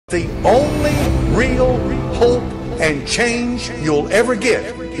The only real hope and change you'll ever get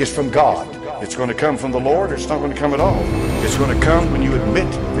is from God. It's going to come from the Lord, or it's not going to come at all. It's going to come when you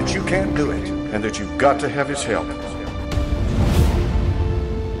admit that you can't do it and that you've got to have His help.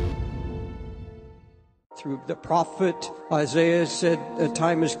 Through the prophet Isaiah said, a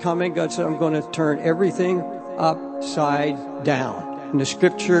time is coming. God said, I'm going to turn everything upside down. And the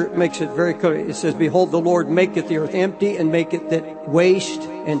scripture makes it very clear. It says, behold, the Lord maketh the earth empty, and maketh it waste,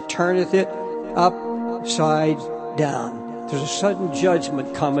 and turneth it upside down. There's a sudden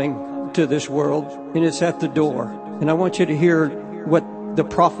judgment coming to this world, and it's at the door. And I want you to hear what the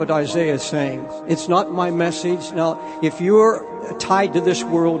prophet Isaiah is saying. It's not my message. Now, if you're tied to this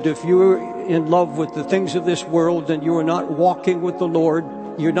world, if you're in love with the things of this world, and you are not walking with the Lord,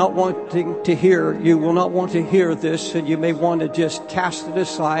 you're not wanting to hear, you will not want to hear this, and you may want to just cast it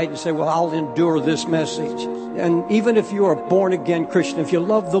aside and say, well, I'll endure this message. And even if you are a born-again Christian, if you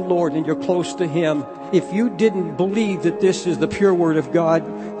love the Lord and you're close to Him, if you didn't believe that this is the pure Word of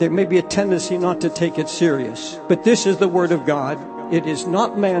God, there may be a tendency not to take it serious. But this is the Word of God. It is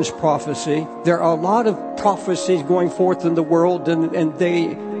not man's prophecy. There are a lot of prophecies going forth in the world, and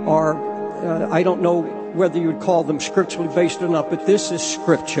they are, I don't know whether you would call them scripturally based or not, but this is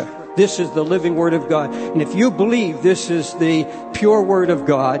Scripture. This is the living Word of God. And if you believe this is the pure Word of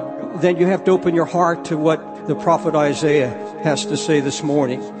God, then you have to open your heart to what the prophet Isaiah has to say this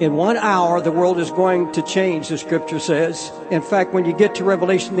morning. In 1 hour, the world is going to change, the Scripture says. In fact, when you get to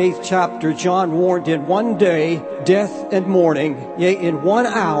Revelation 8th chapter, John warned, in one day, death and mourning, yea, in 1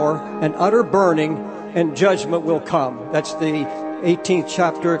 hour, an utter burning and judgment will come. That's the 18th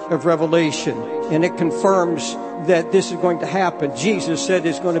chapter of Revelation. And it confirms that this is going to happen. Jesus said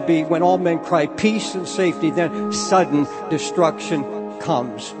it's going to be when all men cry peace and safety, then sudden destruction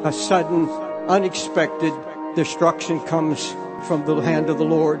comes. A sudden, unexpected destruction comes from the hand of the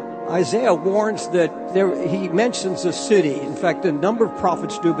Lord. Isaiah warns that he mentions a city. In fact, a number of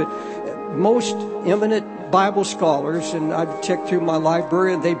prophets do, but most eminent Bible scholars, and I've checked through my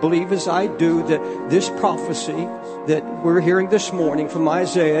library, and they believe as I do that this prophecy that we're hearing this morning from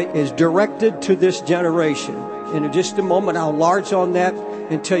Isaiah is directed to this generation. And in just a moment, I'll enlarge on that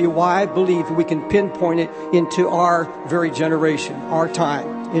and tell you why I believe we can pinpoint it into our very generation, our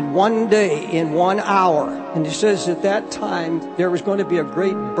time. In 1 day, in 1 hour. And it says at that time, there was going to be a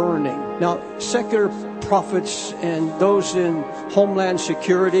great burning. Now, secular prophets and those in homeland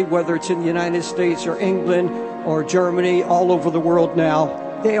security, whether it's in the United States or England or Germany, all over the world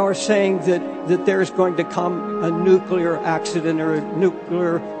now, they are saying that there's going to come a nuclear accident or a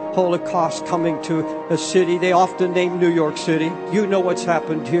nuclear holocaust coming to a city. They often name New York City. You know what's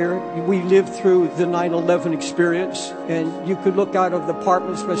happened here. We lived through the 9/11 experience, and you could look out of the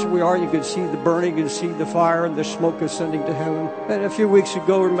apartment, especially where we are, you could see the burning, you could see the fire and the smoke ascending to heaven. And a few weeks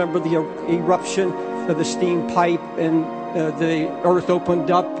ago, remember the eruption of the steam pipe, and the earth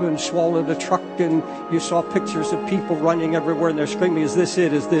opened up and swallowed a truck, and you saw pictures of people running everywhere, and they're screaming, is this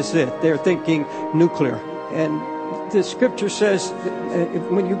it? Is this it? They're thinking nuclear. And the Scripture says,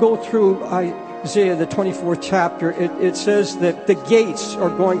 when you go through Isaiah, the 24th chapter, it says that the gates are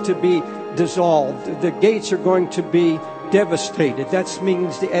going to be dissolved. The gates are going to be devastated. That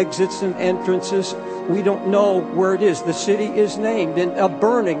means the exits and entrances. We don't know where it is. The city is named, and a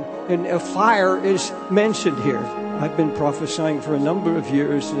burning and a fire is mentioned here. I've been prophesying for a number of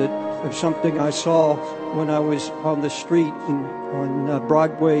years of something I saw when I was on the street on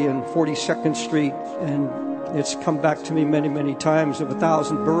Broadway and 42nd Street, and it's come back to me many, many times of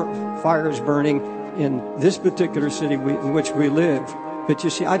 1,000 fires burning in this particular city in which we live. But you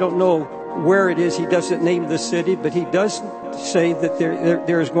see, I don't know where it is. He doesn't name the city, but he does say that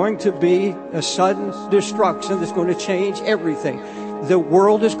there is going to be a sudden destruction that's going to change everything. The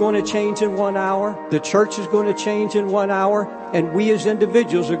world is going to change in 1 hour. The church is going to change in 1 hour. And we as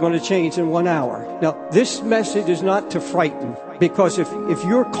individuals are going to change in 1 hour. Now, this message is not to frighten, because if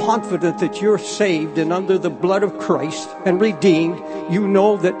you're confident that you're saved and under the blood of Christ and redeemed, you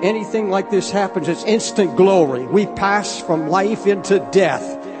know that anything like this happens, it's instant glory. We pass from life into death.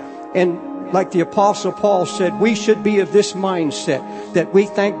 And like the Apostle Paul said, we should be of this mindset, that we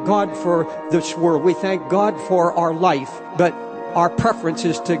thank God for this world. We thank God for our life. But our preference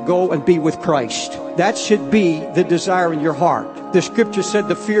is to go and be with Christ. That should be the desire in your heart. The Scripture said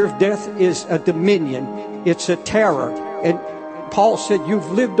the fear of death is a dominion. It's a terror. And Paul said,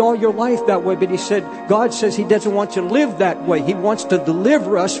 you've lived all your life that way. But he said, God says He doesn't want you to live that way. He wants to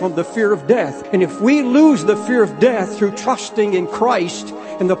deliver us from the fear of death. And if we lose the fear of death through trusting in Christ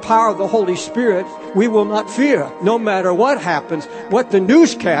and the power of the Holy Spirit, we will not fear, no matter what happens. What the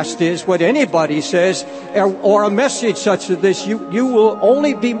newscast is, what anybody says, or a message such as this, you will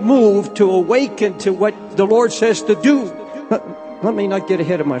only be moved to awaken to what the Lord says to do. Let me not get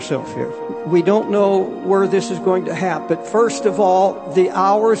ahead of myself here. We don't know where this is going to happen. But first of all, the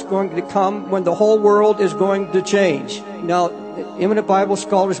hour is going to come when the whole world is going to change. Now, eminent Bible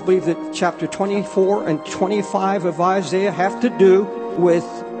scholars believe that chapter 24 and 25 of Isaiah have to do with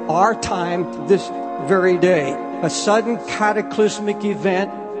our time this very day. A sudden cataclysmic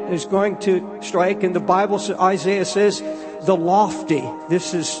event is going to strike, and the Bible, Isaiah says, the lofty.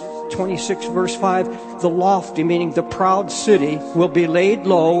 This is 26 verse 5, the lofty, meaning the proud city, will be laid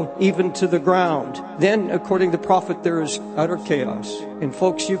low even to the ground. Then, according to the prophet, there is utter chaos. And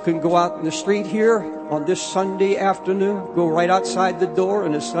folks, you can go out in the street here on this Sunday afternoon, go right outside the door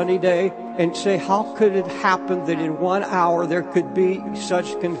on a sunny day and say, how could it happen that in 1 hour there could be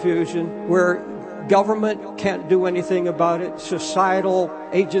such confusion where government can't do anything about it, societal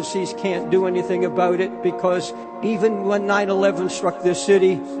agencies can't do anything about it, because even when 9/11 struck this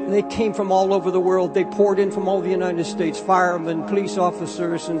city, they came from all over the world. They poured in from all the United States, firemen, police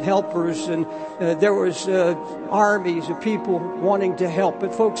officers, and helpers, and there was armies of people wanting to help.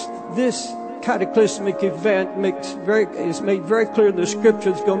 But folks, this cataclysmic event is made very clear in the Scripture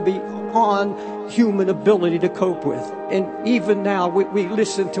it's going to be on human ability to cope with. And even now, we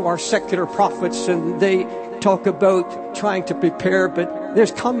listen to our secular prophets, and they talk about trying to prepare, but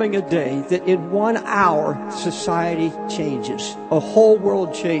there's coming a day that in 1 hour, society changes. A whole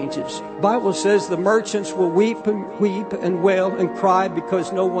world changes. The Bible says the merchants will weep and wail and cry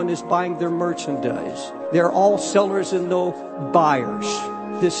because no one is buying their merchandise. They're all sellers and no buyers.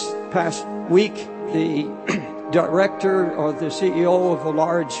 This past week, the director or the CEO of a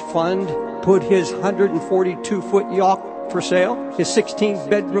large fund put his 142-foot yacht for sale. His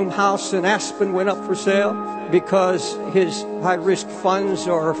 16-bedroom house in Aspen went up for sale because his high-risk funds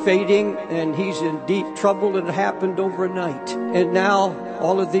are fading and he's in deep trouble, and it happened overnight. And now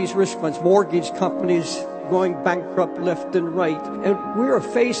all of these risk funds, mortgage companies going bankrupt left and right. And we're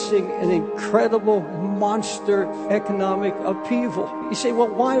facing an incredible monster economic upheaval. You say, well,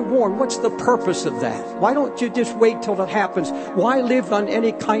 why warn? What's the purpose of that? Why don't you just wait till it happens? Why live on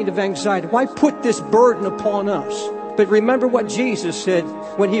any kind of anxiety? Why put this burden upon us? But remember what Jesus said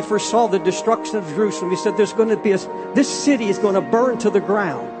when he first saw the destruction of Jerusalem. He said, this city is going to burn to the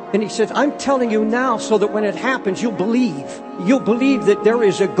ground. And he said, I'm telling you now so that when it happens, you'll believe. You'll believe that there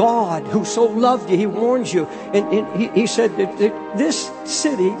is a God who so loved you. He warns you. And he said that this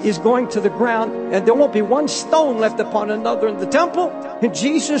city is going to the ground, and there won't be one stone left upon another in the temple. And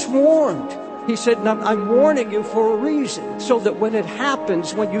Jesus warned. He said, I'm warning you for a reason, so that when it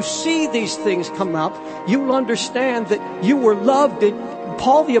happens, when you see these things come up, you'll understand that you were loved. And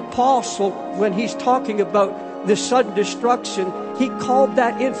Paul the Apostle, when he's talking about the sudden destruction, he called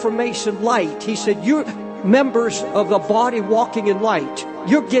that information light. He said, you're members of the body walking in light.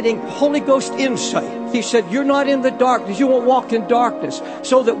 You're getting Holy Ghost insight. He said, you're not in the darkness. You won't walk in darkness.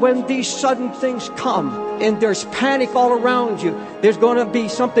 So that when these sudden things come and there's panic all around you, there's going to be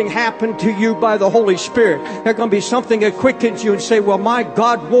something happen to you by the Holy Spirit. There's going to be something that quickens you and say, well, my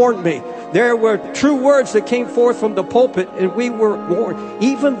God warned me. There were true words that came forth from the pulpit, and we were warned.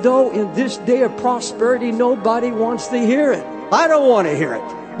 Even though in this day of prosperity, nobody wants to hear it. I don't want to hear it.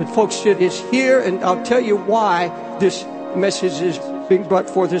 But folks, it is here, and I'll tell you why this message is being brought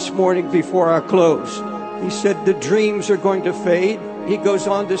forth this morning before I close. He said the dreams are going to fade. He goes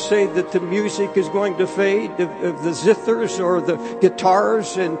on to say that the music is going to fade, of the zithers or the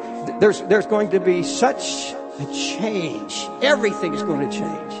guitars, and there's going to be such a change. Everything is going to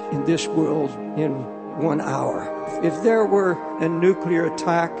change in this world in 1 hour. If there were a nuclear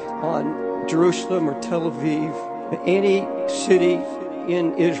attack on Jerusalem or Tel Aviv, any city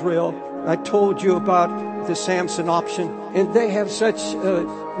in Israel, I told you about the Samson option, and they have such a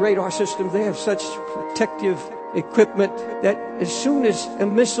radar system, they have such protective equipment that as soon as a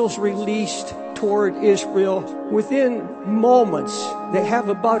missile's released toward Israel, within moments, they have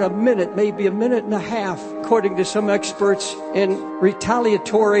about a minute, maybe a minute and a half, according to some experts, and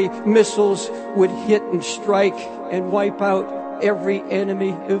retaliatory missiles would hit and strike and wipe out every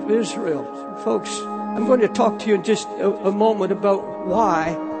enemy of Israel. Folks, I'm going to talk to you in just a moment about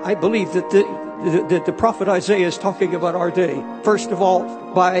why I believe that the prophet Isaiah is talking about our day. First of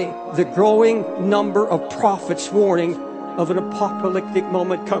all, by the growing number of prophets warning of an apocalyptic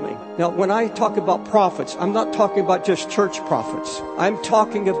moment coming. Now, when I talk about prophets, I'm not talking about just church prophets. I'm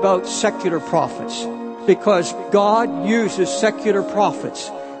talking about secular prophets, because God uses secular prophets.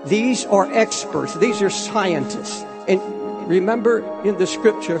 These are experts. These are scientists. And remember in the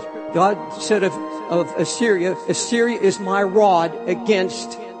Scripture, God said of Assyria, Assyria is my rod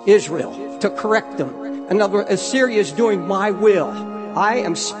against Israel to correct them. In other words, Assyria is doing my will. I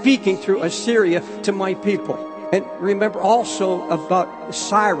am speaking through Assyria to my people. And remember also about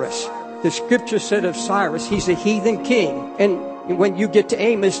Cyrus. The scripture said of Cyrus, he's a heathen king. And when you get to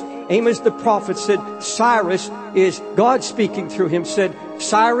Amos, Amos the prophet said, Cyrus is, God speaking through him said,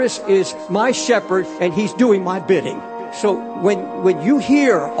 Cyrus is my shepherd and he's doing my bidding. So when you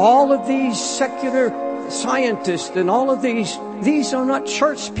hear all of these secular scientists and all of these are not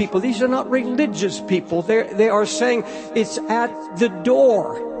church people. These are not religious people. They are saying it's at the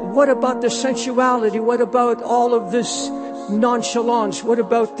door. What about the sensuality? What about all of this nonchalance? What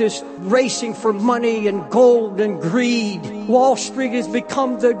about this racing for money and gold and greed? Wall Street has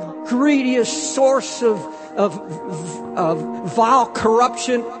become the greediest source of vile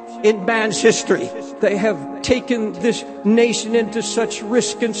corruption in man's history. They have taken this nation into such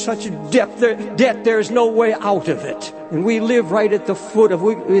risk and such debt. There's no way out of it. And we live right at the foot of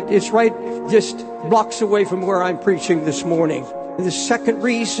it's right just blocks away from where I'm preaching this morning. And the second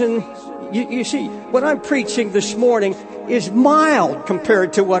reason, you see, what I'm preaching this morning is mild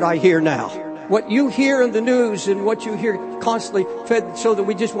compared to what I hear now. What you hear in the news and what you hear constantly fed so that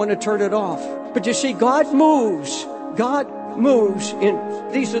we just want to turn it off. But you see, God moves. God moves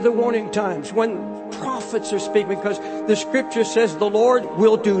in, these are the warning times when prophets are speaking, because the scripture says the Lord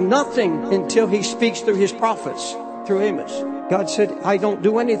will do nothing until he speaks through his prophets, through Amos. God said, I don't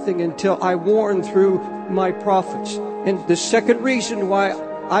do anything until I warn through my prophets. And the second reason why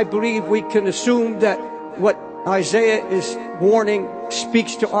I believe we can assume that what Isaiah is warning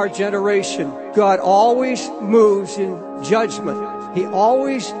speaks to our generation. God always moves in judgment. He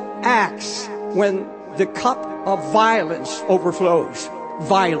always acts when the cup of violence overflows.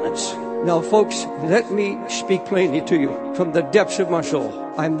 Violence. Now, folks, let me speak plainly to you from the depths of my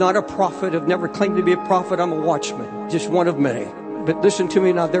soul. I'm not a prophet. I've never claimed to be a prophet. I'm a watchman, just one of many. But listen to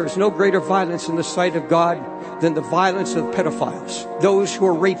me now. There is no greater violence in the sight of God than the violence of pedophiles. Those who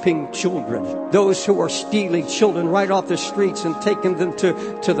are raping children. Those who are stealing children right off the streets and taking them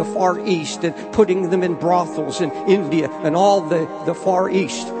to the Far East and putting them in brothels in India and all the Far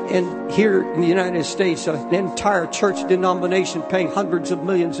East. And here in the United States, an entire church denomination paying hundreds of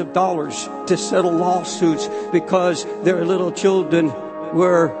millions of dollars to settle lawsuits because their little children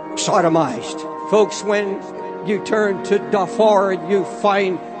were sodomized. Folks, when you turn to Darfur and you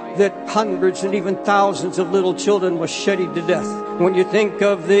find that hundreds and even thousands of little children were shedding to death. When you think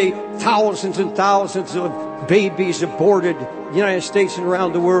of the thousands and thousands of babies aborted in the United States and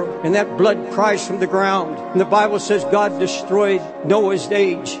around the world, and that blood cries from the ground. And the Bible says God destroyed Noah's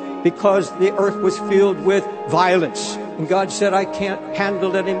age because the earth was filled with violence. And God said, I can't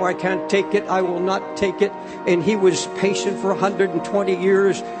handle it anymore. I can't take it. I will not take it. And he was patient for 120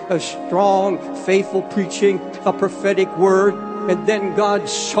 years of strong, faithful preaching, a prophetic word. And then God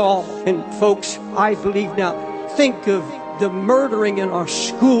saw. And folks, I believe now, think of the murdering in our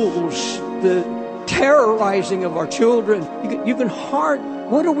schools, the terrorizing of our children. You can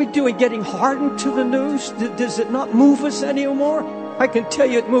what are we doing? Getting hardened to the news? Does it not move us anymore? I can tell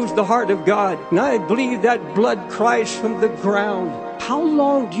you it moves the heart of God. And I believe that blood cries from the ground. How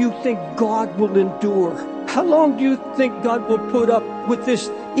long do you think God will endure? How long do you think God will put up with this?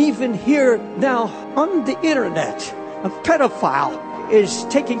 Even here now on the internet, a pedophile is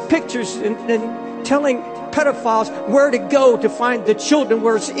taking pictures and telling pedophiles where to go to find the children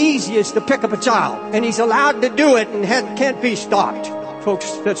where it's easiest to pick up a child. And he's allowed to do it and can't be stopped.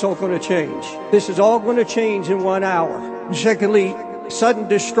 Folks, that's all going to change. This is all going to change in 1 hour. Secondly, sudden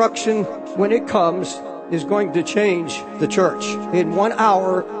destruction, when it comes, is going to change the church. In 1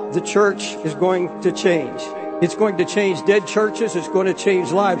 hour, the church is going to change. It's going to change dead churches. It's going to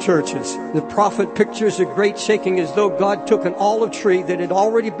change live churches. The prophet pictures a great shaking as though God took an olive tree that had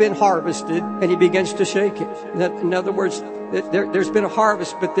already been harvested and he begins to shake it. In other words, there's been a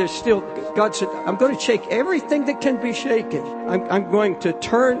harvest, but there's still, God said, I'm going to shake everything that can be shaken. I'm going to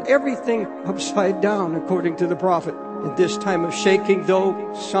turn everything upside down, according to the prophet. At this time of shaking,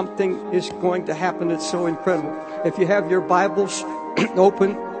 though, something is going to happen that's so incredible. If you have your Bibles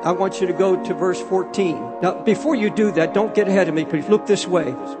open, I want you to go to verse 14. Now, before you do that, don't get ahead of me, please. Look this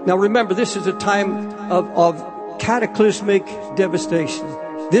way. Now, remember, this is a time of cataclysmic devastation.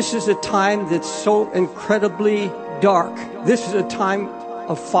 This is a time that's so incredibly dark. This is a time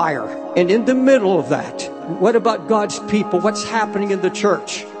of fire. And in the middle of that, what about God's people? What's happening in the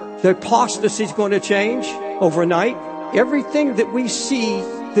church? The apostasy is going to change overnight. Everything that we see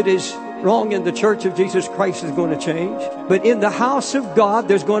that is wrong in the church of Jesus Christ is going to change. But in the house of God,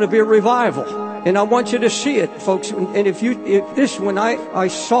 there's going to be a revival. And I want you to see it, folks. And when I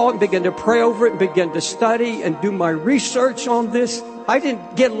saw it and began to pray over it and began to study and do my research on this, I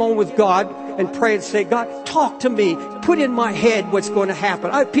didn't get along with God and pray and say, God, talk to me. Put in my head what's going to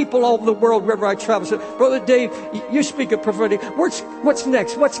happen. I have people all over the world, wherever I travel, say, Brother Dave, you speak of prophetic. What's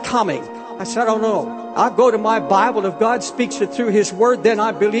next? What's coming? I said, I don't know. I'll go to my Bible. If God speaks it through His Word, then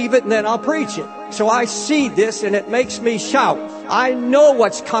I believe it and then I'll preach it. So I see this and it makes me shout. I know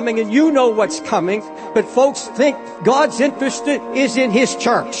what's coming and you know what's coming. But folks think God's interest is in His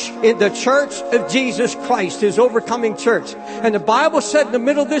church, in the church of Jesus Christ, His overcoming church. And the Bible said in the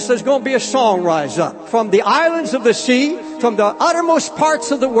middle of this, there's going to be a song rise up. From the islands of the sea, from the uttermost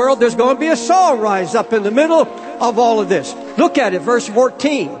parts of the world, there's going to be a song rise up in the middle of all of this. Look at it, verse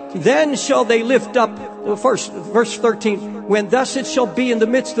 14. Then shall they lift up, first, verse 13. When thus it shall be in the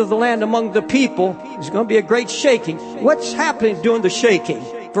midst of the land among the people, there's going to be a great shaking. What's happening during the shaking?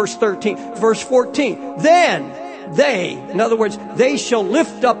 Verse 13. Verse 14. Then they, in other words, they shall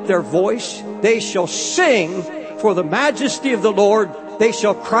lift up their voice. They shall sing for the majesty of the Lord. They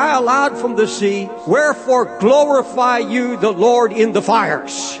shall cry aloud from the sea. Wherefore glorify you the Lord in the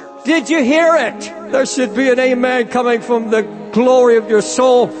fires. Did you hear it? There should be an amen coming from the glory of your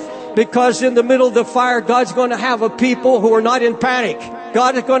soul. Because in the middle of the fire, God's going to have a people who are not in panic.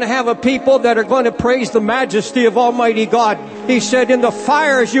 God is going to have a people that are going to praise the majesty of Almighty God. He said, in the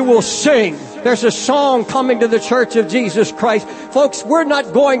fires you will sing. There's a song coming to the church of Jesus Christ. Folks, we're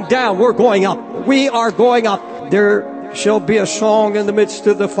not going down, we're going up. We are going up. There shall be a song in the midst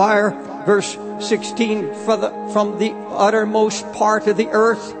of the fire. Verse 16, from the uttermost part of the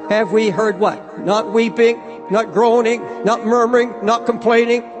earth have we heard what? Not weeping, not groaning, not murmuring, not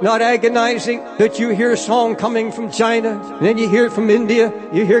complaining, not agonizing. That you hear a song coming from China, then you hear it from India,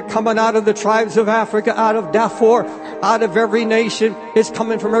 you hear it coming out of the tribes of Africa, out of Darfur, out of every nation. It's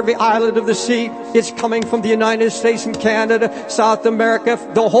coming from every island of the sea. It's coming from the United States and Canada, South America,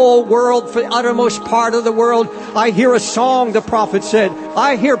 the whole world, for the uttermost part of the world. I hear a song, the prophet said.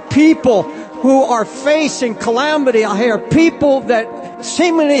 I hear people who are facing calamity. I hear people that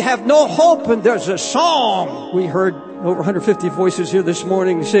seemingly have no hope, and there's a song. We heard over 150 voices here this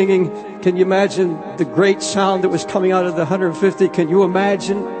morning singing. Can you imagine the great sound that was coming out of the 150? Can you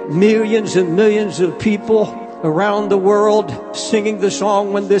imagine millions and millions of people around the world singing the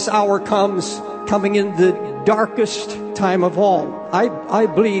song when this hour comes, coming in the darkest time of all? I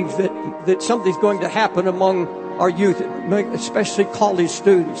believe that something's going to happen among our youth, especially college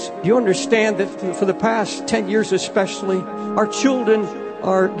students. Do you understand that for the past 10 years especially, our children,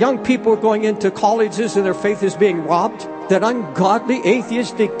 our young people are going into colleges and their faith is being robbed? That ungodly,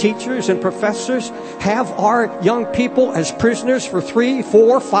 atheistic teachers and professors have our young people as prisoners for 3,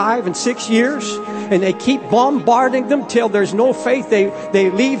 4, 5, and 6 years. And they keep bombarding them till there's no faith. They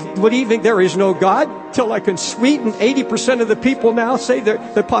leave believing there is no God. Till I can sweeten 80% of the people now say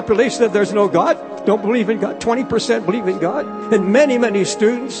the population that there's no God. Don't believe in God. 20% believe in God. And many, many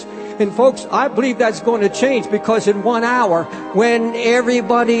students. And folks, I believe that's going to change, because in 1 hour, when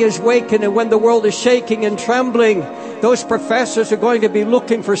everybody is waking and when the world is shaking and trembling, those professors are going to be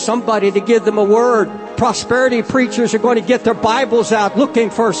looking for somebody to give them a word. Prosperity preachers are going to get their Bibles out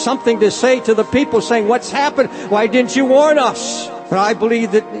looking for something to say to the people, saying, what's happened? Why didn't you warn us? But I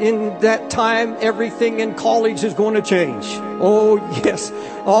believe that in that time, everything in college is going to change. Oh, yes.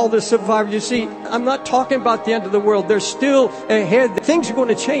 All the survivors. You see, I'm not talking about the end of the world. There's still ahead. Things are going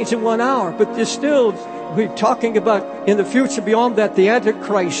to change in 1 hour, but there's still, we're talking about in the future beyond that, the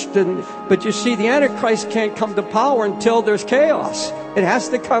Antichrist. But you see, the Antichrist can't come to power until there's chaos. It has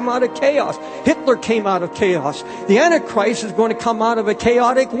to come out of chaos. Hitler came out of chaos. The Antichrist is going to come out of a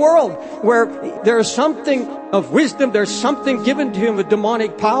chaotic world where there's something of wisdom. There's something given to him, a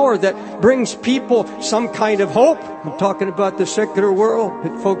demonic power that brings people some kind of hope. I'm talking about the secular world.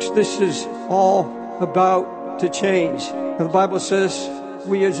 But folks, this is all about to change. And the Bible says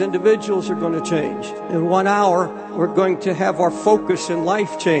we as individuals are going to change. In 1 hour, we're going to have our focus in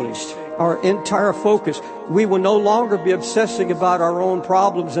life changed. Our entire focus. We will no longer be obsessing about our own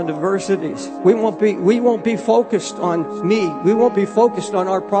problems and adversities. We won't be focused on me. We won't be focused on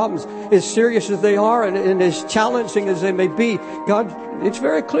our problems, as serious as they are and as challenging as they may be. God, it's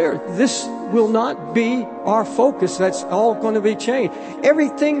very clear. This will not be our focus. That's all going to be changed.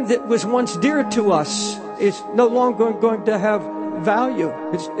 Everything that was once dear to us is no longer going to have value.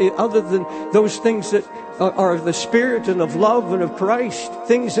 Other than those things that are of the Spirit and of love and of Christ.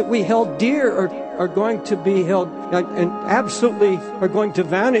 Things that we held dear are going to be held and absolutely are going to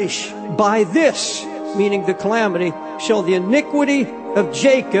vanish. By this, meaning the calamity, shall the iniquity of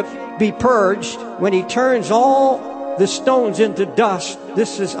Jacob be purged, when he turns all the stones into dust.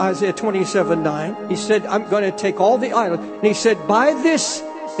 This is Isaiah 27:9. He said, I'm going to take all the idols. And he said, by this,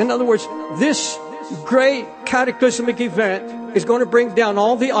 in other words, this great cataclysmic event is going to bring down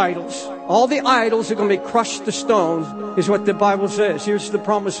all the idols. All the idols are going to be crushed to stone, is what the Bible says. Here's the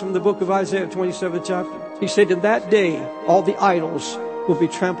promise from the book of Isaiah 27 chapter. He said, in that day, all the idols will be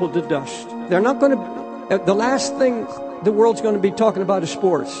trampled to dust. They're not going to, the last thing the world's going to be talking about is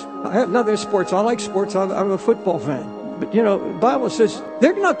sports. I have nothing sports. I like sports. I'm a football fan. But, you know, the Bible says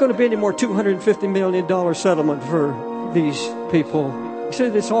there's not going to be any more $250 million settlement for these people. He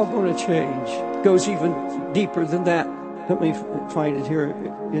said it's all going to change. It goes even deeper than that. Let me find it here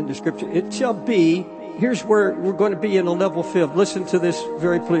in the scripture. It shall be, here's where we're going to be in a level field. Listen to this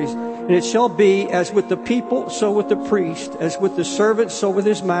very please. And it shall be as with the people, so with the priest, as with the servant, so with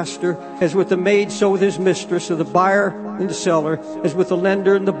his master, as with the maid, so with his mistress, so the buyer and the seller, as with the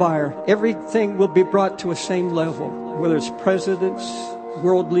lender and the buyer. Everything will be brought to a same level, whether it's presidents,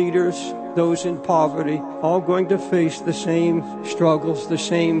 world leaders, those in poverty, all going to face the same struggles, the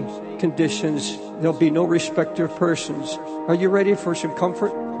same conditions. There'll be no respecter of persons. Are you ready for some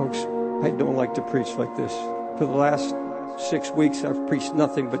comfort? Folks, I don't like to preach like this. For the last 6 weeks, I've preached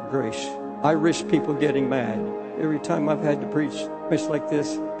nothing but grace. I risk people getting mad. Every time I've had to preach like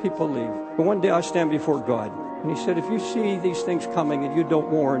this, people leave. But one day I stand before God, and he said, if you see these things coming and you don't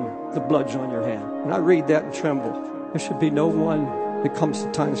warn, the blood's on your hand. And I read that and tremble. There should be no one that comes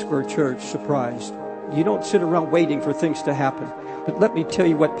to Times Square Church surprised. You don't sit around waiting for things to happen. But let me tell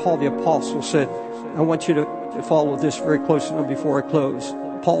you what Paul the Apostle said. I want you to follow this very closely before I close.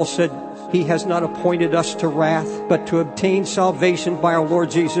 Paul said, he has not appointed us to wrath, but to obtain salvation by our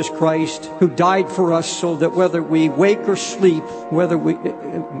Lord Jesus Christ, who died for us, so that whether we wake or sleep, whether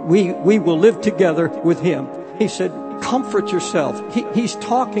we will live together with him. He said, comfort yourself. He's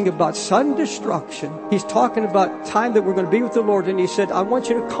talking about sudden destruction. He's talking about time that we're going to be with the Lord. And he said, I want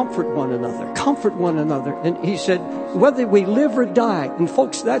you to comfort one another. Comfort one another. And he said, whether we live or die. And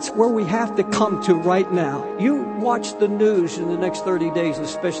folks, that's where we have to come to right now. You watch the news in the next 30 days,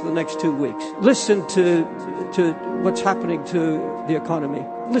 especially the next 2 weeks. Listen to what's happening to the economy.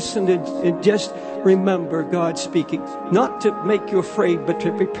 Listen and just remember God speaking. Not to make you afraid, but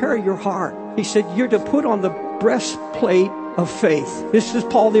to prepare your heart. He said, you're to put on the breastplate of faith. This is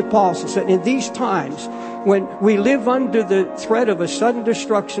Paul the Apostle said, in these times when we live under the threat of a sudden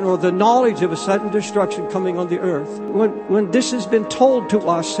destruction, or the knowledge of a sudden destruction coming on the earth, when this has been told to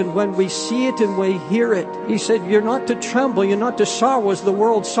us, and when we see it and we hear it, he said, you're not to tremble, you're not to sorrow as the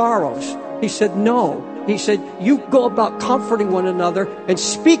world sorrows. He said, no. He said, you go about comforting one another and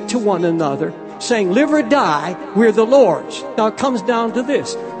speak to one another, saying, live or die, we're the Lord's. Now it comes down to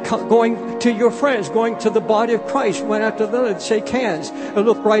this. Going to your friends, going to the body of Christ, went out to them and shake hands and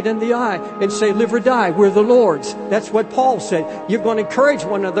look right in the eye and say, live or die, we're the Lord's. That's what Paul said. You're going to encourage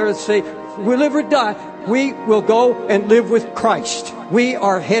one another and say, we live or die, we will go and live with Christ. We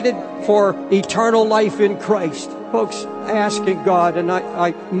are headed for eternal life in Christ. Folks, asking God, and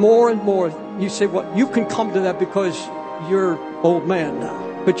I more and more, you say, well, you can come to that because you're old man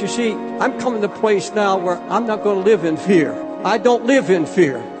now. But you see, I'm coming to a place now where I'm not going to live in fear. I don't live in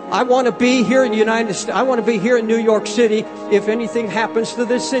fear. I want to be here in the United States. I want to be here in New York City. If anything happens to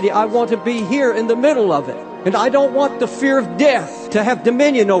this city, I want to be here in the middle of it. And I don't want the fear of death to have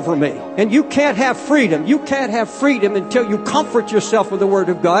dominion over me. And you can't have freedom. You can't have freedom until you comfort yourself with the Word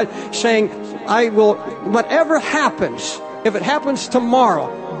of God, saying, I will, whatever happens, if it happens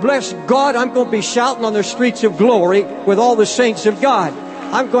tomorrow, bless God, I'm going to be shouting on the streets of glory with all the saints of God.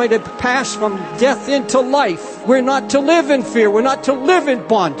 I'm going to pass from death into life. We're not to live in fear. We're not to live in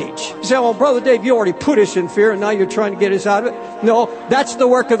bondage. You say, well, Brother Dave, you already put us in fear and now you're trying to get us out of it. No, that's the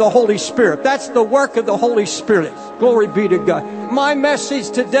work of the Holy Spirit. That's the work of the Holy Spirit. Glory be to God. My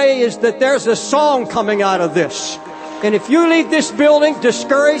message today is that there's a song coming out of this. And if you leave this building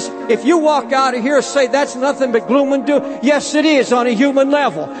discouraged, if you walk out of here and say that's nothing but gloom and doom, yes, it is on a human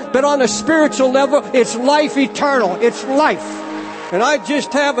level. But on a spiritual level, it's life eternal. It's life. And I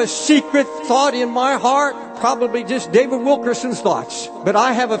just have a secret thought in my heart, probably just David Wilkerson's thoughts. But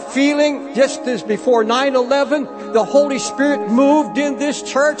I have a feeling, just as before 9/11, the Holy Spirit moved in this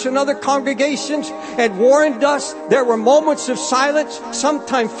church and other congregations and warned us. There were moments of silence,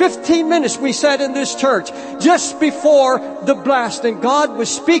 sometimes 15 minutes we sat in this church just before the blast. And God was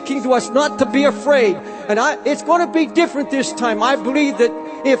speaking to us not to be afraid. And it's going to be different this time. I believe that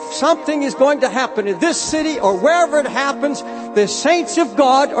if something is going to happen in this city or wherever it happens, the saints of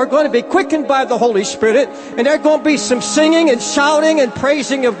God are going to be quickened by the Holy Spirit, and there's going to be some singing and shouting and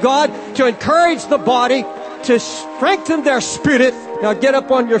praising of God to encourage the body, to strengthen their spirit. Now get up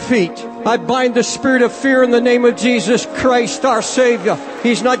on your feet. I bind the spirit of fear in the name of Jesus Christ, our Savior.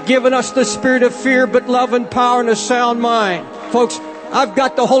 He's not given us the spirit of fear, but love and power and a sound mind. Folks, I've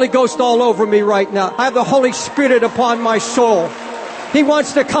got the Holy Ghost all over me right now. I have the Holy Spirit upon my soul. He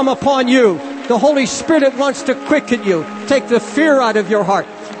wants to come upon you. The Holy Spirit wants to quicken you. Take the fear out of your heart.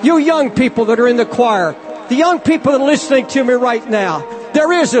 You young people that are in the choir, the young people that are listening to me right now,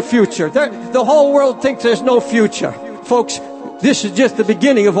 there is a future. The whole world thinks there's no future. Folks, this is just the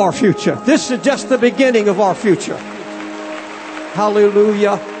beginning of our future. This is just the beginning of our future.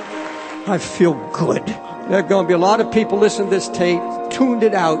 Hallelujah. I feel good. There are going to be a lot of people listening to this tape, tuned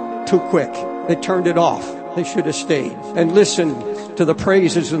it out too quick. They turned it off. They should have stayed and listened to the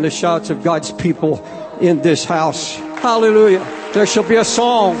praises and the shouts of God's people in this house. Hallelujah. There shall be a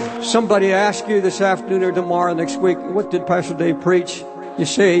song. Somebody asked you this afternoon or tomorrow, next week, what did Pastor Dave preach? You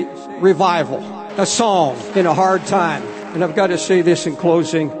say, revival. A song in a hard time. And I've got to say this in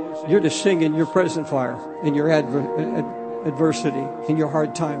closing. You're to sing in your present fire, in your adversity, in your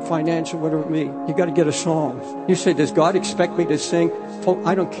hard time, financial, whatever it may be. You got to get a song. You say, does God expect me to sing?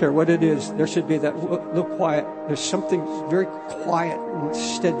 I don't care what it is. There should be that little quiet. There's something very quiet and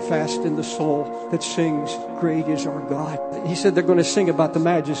steadfast in the soul that sings, great is our God. He said they're going to sing about the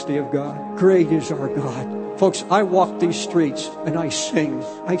majesty of God. Great is our God. Folks, I walk these streets and I sing.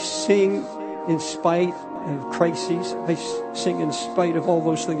 I sing in spite of crises. I sing in spite of all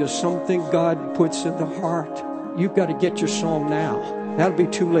those things. There's something God puts in the heart. You've got to get your song now. That'll be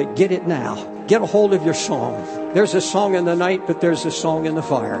too late. Get it now. Get a hold of your song. There's a song in the night, but there's a song in the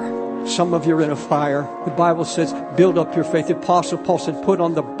fire. Some of you are in a fire. The Bible says, build up your faith. The Apostle Paul said, put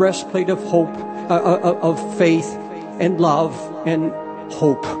on the breastplate of hope, of faith and love and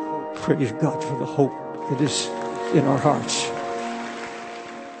hope. Praise God for the hope that is in our hearts.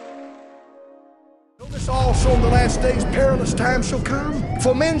 Notice also in the last days perilous times shall come.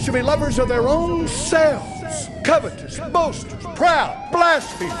 For men shall be lovers of their own selves, covetous, boasters, proud,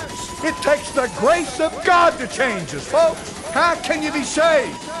 blasphemers. It takes the grace of God to change us, folks. How can you be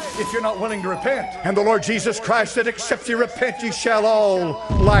saved if you're not willing to repent? And the Lord Jesus Christ said, except you repent, ye shall all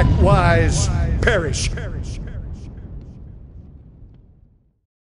likewise perish.